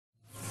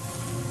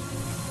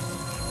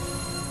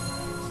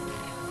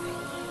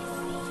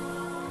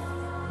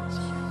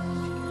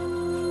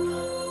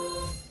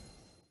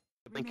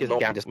is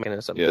down just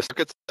minutes. Yes,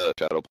 it's a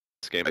shadow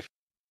this game.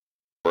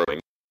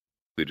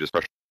 We just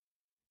pressure.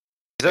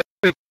 Is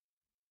that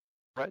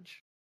Reg?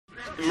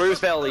 Moves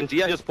fairly. He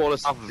just bought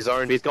us off of his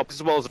own. He's got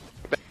as well as a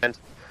band.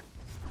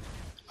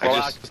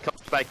 Just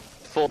comes back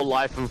full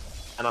life and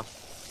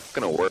It's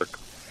gonna work.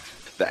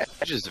 The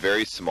edge is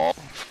very small.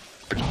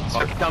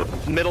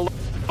 Middle,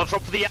 I'll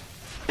drop to the edge.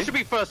 It should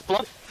be first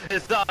blood.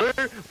 It's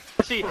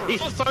he's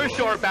not so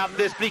sure about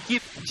this, but he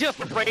keeps just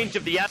the range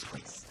of the edge.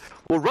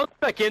 We'll run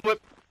back in with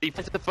the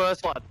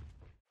first blood.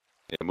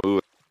 Yeah,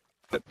 move.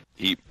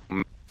 He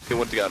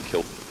went to get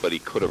killed, but he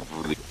could have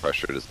really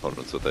pressured his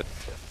opponents with it.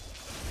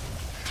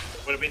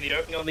 Would have been the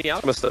opening on the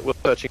Alchemist that we're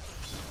searching.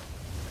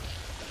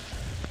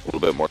 A little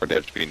bit more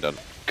damage being done.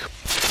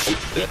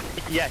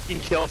 Yeah, he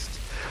kills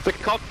the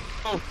cock.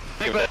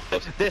 But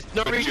there's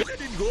no reason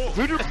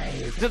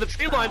to the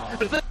tree line.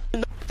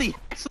 The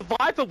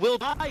survivor will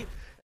die.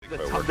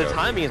 The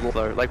timing is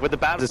though, like with the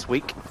battle this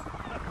week.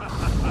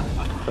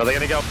 Are they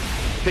gonna go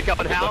pick up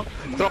and how?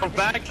 Throw it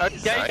back.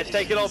 Okay, let's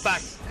take it all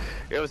back.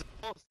 It was.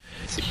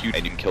 It's a huge,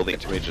 and you can kill the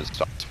Anti-Mage and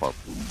stop spawn.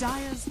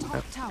 Dire's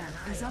top tower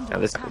is under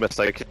This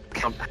mistake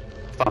can't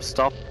fast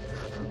stop.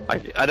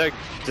 I don't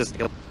just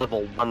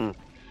level 1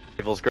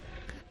 rival's group.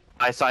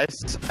 I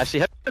actually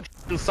have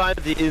inside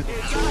the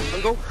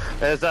jungle.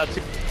 There's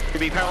to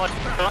be paralyzed.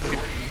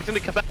 He's gonna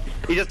come back.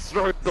 He just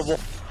throws the wall,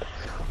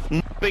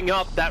 mopping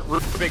up that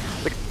Rubick.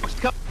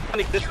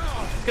 This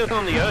goes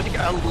on the earth.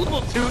 A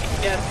little too.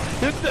 Yes,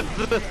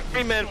 the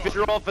 3-man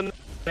fisher off and.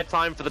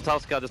 Time for the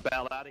Tusk just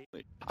bail out of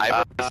here. I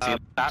haven't seen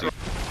that.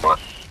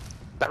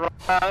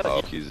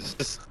 Oh,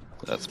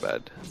 that's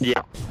bad.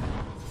 Yeah.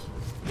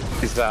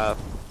 He's got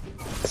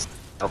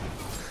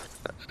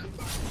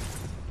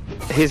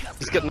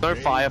no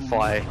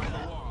Firefly.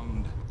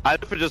 I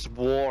hope it just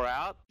wore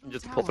out and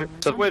just pull through.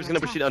 So the wave's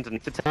gonna push it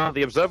underneath the tower.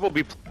 The Observer will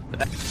be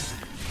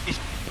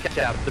catch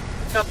out. The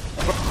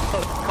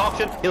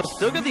Concoction, he'll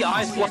still get the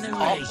Ice Block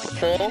off the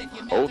fall.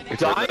 Oh,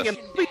 dying and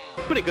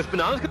putting because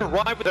Banana's gonna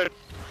ride with her.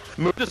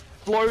 Move just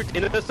float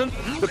innocent.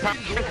 The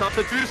Paragon can't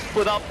do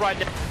split up right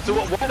now. So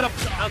what wound up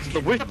down to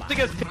the wish to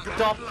get picked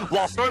up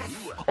while Stroke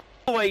all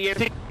the way in,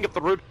 picking up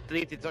the root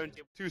beneath its own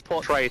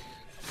 2-spot trade.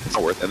 It's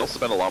not worth it, and they'll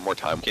spend a lot more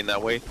time getting that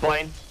way.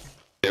 Plane.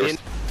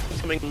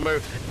 Incoming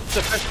move.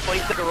 The first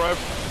plane took a rope.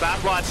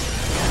 Bad right.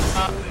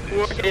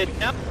 Working it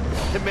now.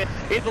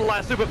 Into the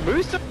last super.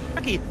 Moves to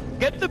Rocky.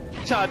 Get the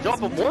charge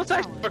off, and once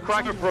actually a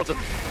cracker process.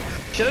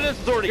 Shadow's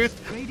is already used.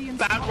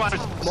 Bad right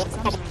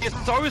is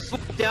so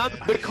slowed down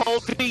the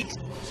cold feet.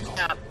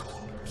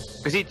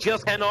 Because he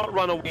just cannot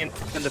run away, and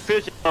the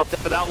fish is up there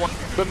for that one.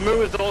 But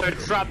Moo is also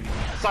trapped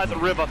inside the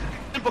river.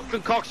 Simple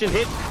Concoction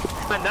hit,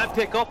 and that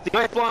pick off the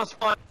Ice Blast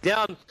flying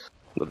down.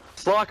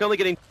 Slark only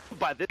getting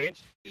by this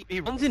inch. He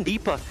runs in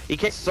deeper. He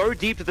gets so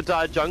deep to the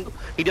Dire jungle,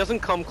 he doesn't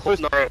come close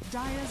enough.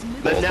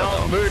 But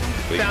now Moo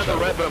found the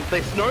red room.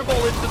 They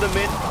snowball into the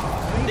mid,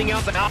 ending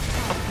out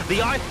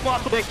the Ice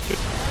Blast next.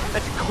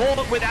 It's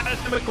caught without a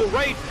chemical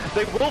rate.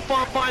 They will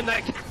find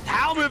that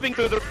How moving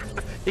through the.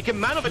 He can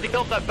manage to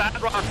help that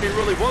bad rush if he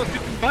really wants to.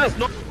 But it's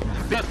not.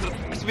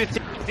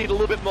 Need a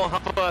little bit more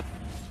hard.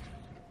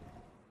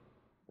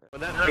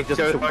 And that just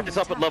goes focus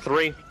up at level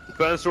 3.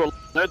 Burns through a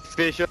third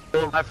Fisher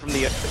alive from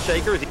the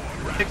Earthshaker.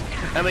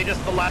 And they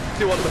just the last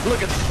two on the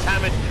look at the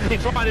damage.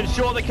 He's trying to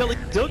ensure the kill. He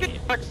still gets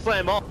back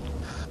slam off.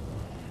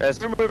 As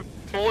we move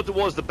forward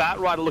towards the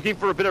Batrider, looking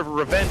for a bit of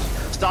revenge.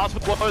 Starts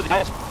with one of the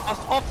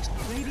off.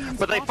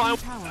 But they find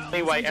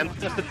anyway, and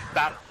just the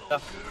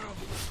Batrider.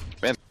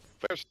 Man,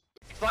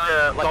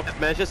 like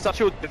measure such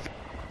a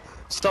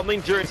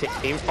something during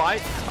team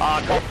fight.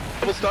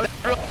 Double stone.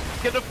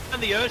 Get to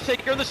find the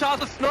Earthshaker and the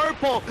shards of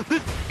Snowball.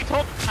 This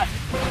top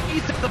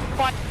he's at the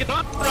fight. Get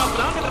up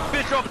under the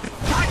fish off.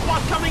 Tag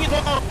blast coming in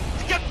on.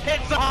 Get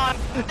hit so hard.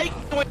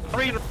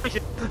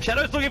 8.3.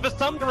 Shadow's looking for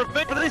some to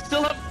revenge, but they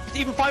still have to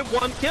even find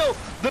one kill.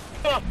 The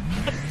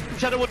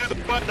Shadow will do the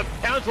fight. The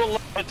pounds will allow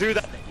to do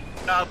that.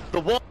 The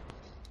wall.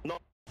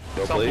 Not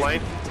some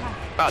lane.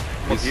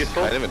 He's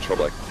useful. kind of in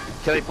trouble.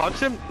 Can they punch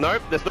him?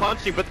 Nope, there's no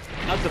punching, but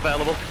that's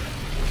available.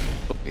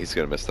 He's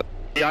gonna miss that.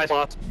 The Ice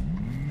Blast.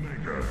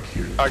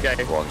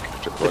 Okay. Wrong.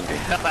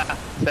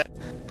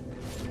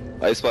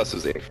 Ice Blast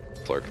is a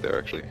Slark there,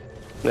 actually.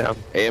 Yeah.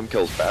 AM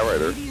kills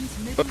Batrider.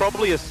 But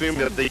probably assumed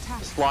that the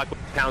Slark would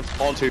pounce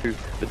onto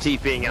the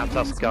TPing out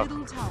Tusker.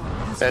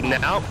 And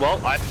now, well,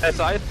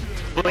 ISI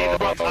bleeding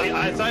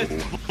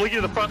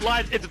the front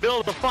lines, it's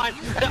built to fight,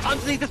 and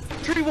underneath this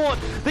tree ward,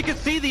 they can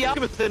see the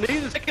Alchemist, and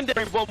he's the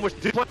secondary one which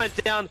do plant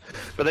down,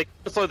 but they can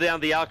slow down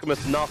the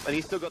Alchemist enough, and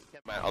he's still got the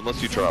unless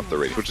you turn off the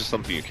rage, which is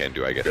something you can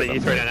do, I guess. So you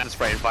throw down that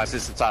spray and fire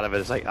assist inside of it,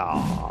 it's like,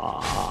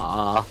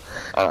 ah.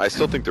 I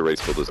still think the rage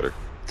still does better.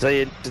 So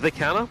do they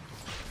counter?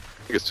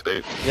 I think it's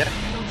today. Yeah.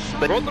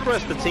 They brought the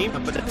rest of the team,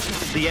 but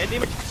the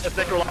ending as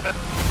they rely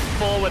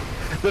forward.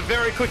 The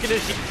very quick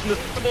initiation, the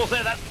snowballs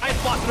there, that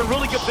Ice Blast in a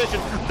really good vision.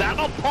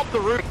 That'll pop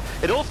the root.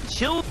 It also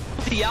chills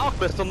the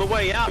Alchemist on the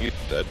way out. He's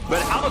dead.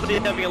 But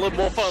Alchemist having a little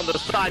more fun on the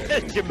side.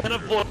 There's your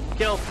Manifold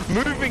kill,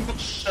 moving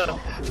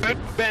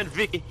Van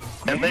Vicky,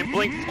 and they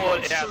blink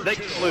forward. Yeah, they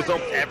can lose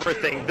on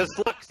everything. The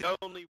Slark's the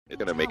only. It's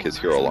gonna make his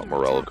hero a lot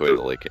more relevant going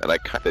to Lake, and I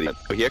kind of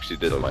he actually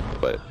did it,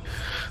 but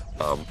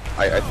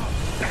I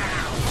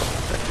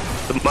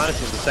the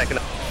minus is the second.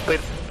 Clear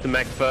the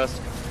mech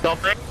first.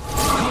 Stopping.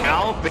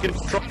 Now we can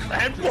drop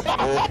and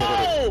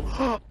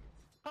whoa!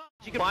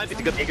 You can find it's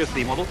a good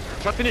Legacy model.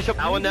 Try to finish up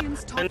now and now.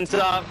 And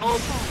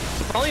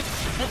only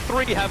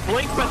 3 have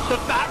blink, but the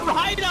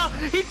Batrider,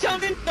 he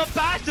jumped into the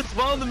bash as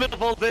well in the middle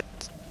of all this.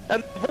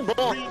 And the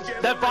wall,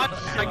 that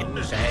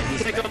Batrider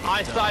take on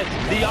eyesight.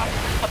 The Arc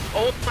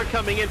also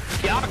coming in.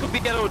 The Arc will be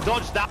able to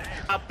dodge that,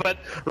 but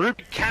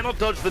Rubick cannot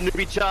dodge the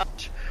Newbee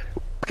charge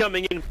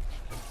coming in.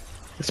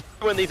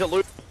 When these are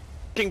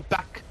looking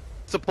back,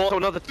 support to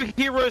another 2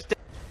 heroes.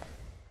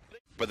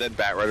 But then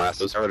Batrider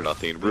lasts out of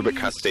nothing. Rubick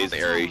kind of stays in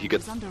the area. He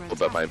gets a little bit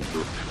behind.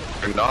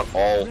 They're not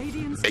all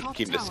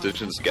making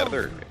decisions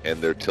together,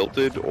 and they're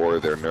tilted or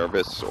they're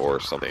nervous or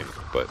something.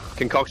 But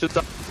concoctions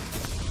up.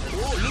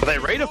 They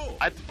raid him.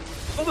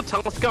 All the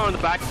Tusk go in the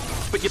back,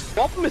 but your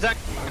problem is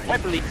actually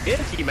having the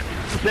Anti-Mage.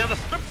 Now the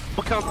Slark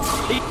becomes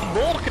even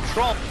more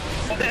control.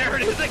 There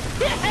it is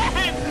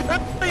again!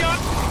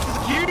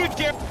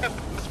 Huge area.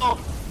 Oh,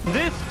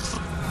 this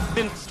has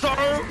been so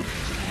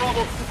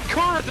trouble.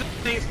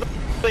 Currently,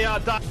 they are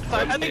done.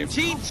 And they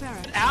changed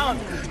out.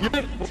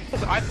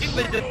 I think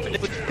they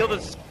did kill the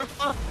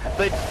surfer.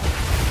 They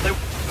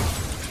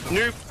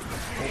knew.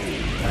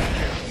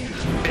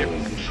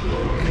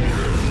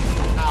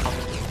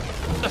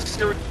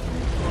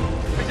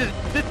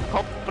 This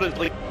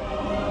confidently.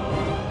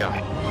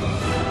 yeah,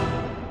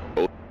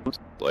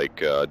 like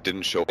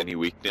didn't show any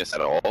weakness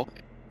at all.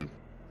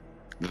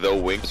 Though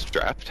Wings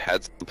draft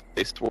had some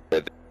place where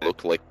it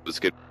looked like it was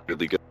getting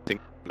really good. I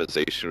think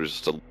optimization was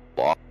just a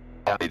lot.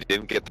 They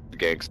didn't get the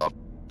ganks off. I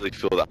really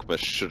feel that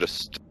Alchemist should have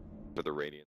stood for the Radiant.